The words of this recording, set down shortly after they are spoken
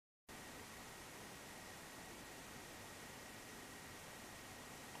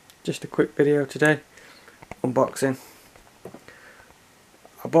Just a quick video today, unboxing.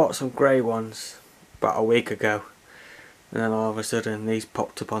 I bought some grey ones about a week ago, and then all of a sudden these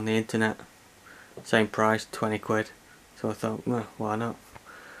popped up on the internet. Same price, 20 quid. So I thought, well, why not?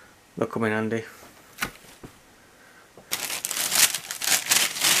 They'll come in handy.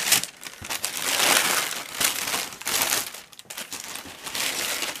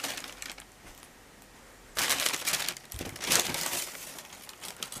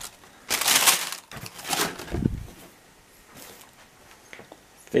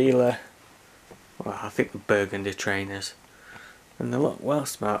 Fila, well, I think the burgundy trainers, and they look well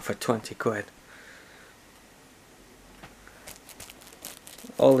smart for 20 quid.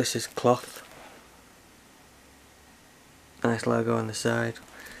 All this is cloth. Nice logo on the side.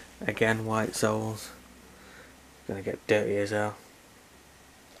 Again, white soles. Gonna get dirty as hell.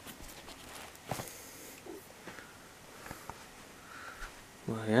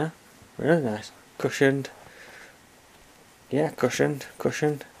 Well, yeah, really nice. Cushioned. Yeah, cushioned.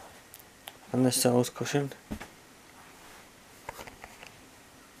 And the sole's cushioned.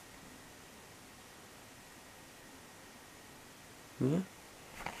 Yeah.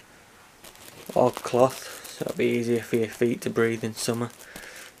 All cloth, so it'll be easier for your feet to breathe in summer.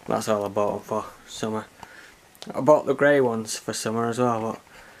 That's all I bought them for, summer. I bought the grey ones for summer as well, but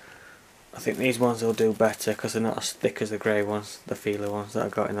I think these ones will do better because they're not as thick as the grey ones, the Fila ones that I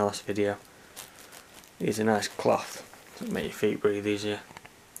got in the last video. These are nice cloth, so make your feet breathe easier.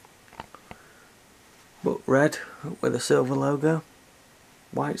 But red with a silver logo,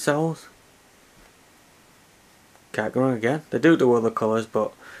 white soles. Can't go wrong again. They do other colours,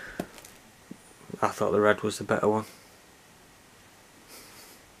 but I thought the red was the better one.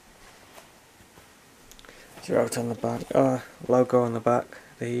 Zero on the back. Oh, logo on the back.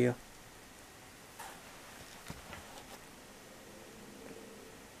 The heel.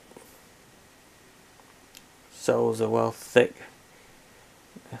 Soles are well thick.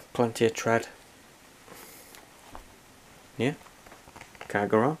 Plenty of tread. Yeah. Can't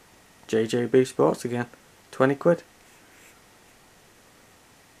go wrong. JJB Sports again. 20 quid.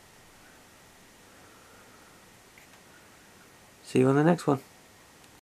 See you on the next one.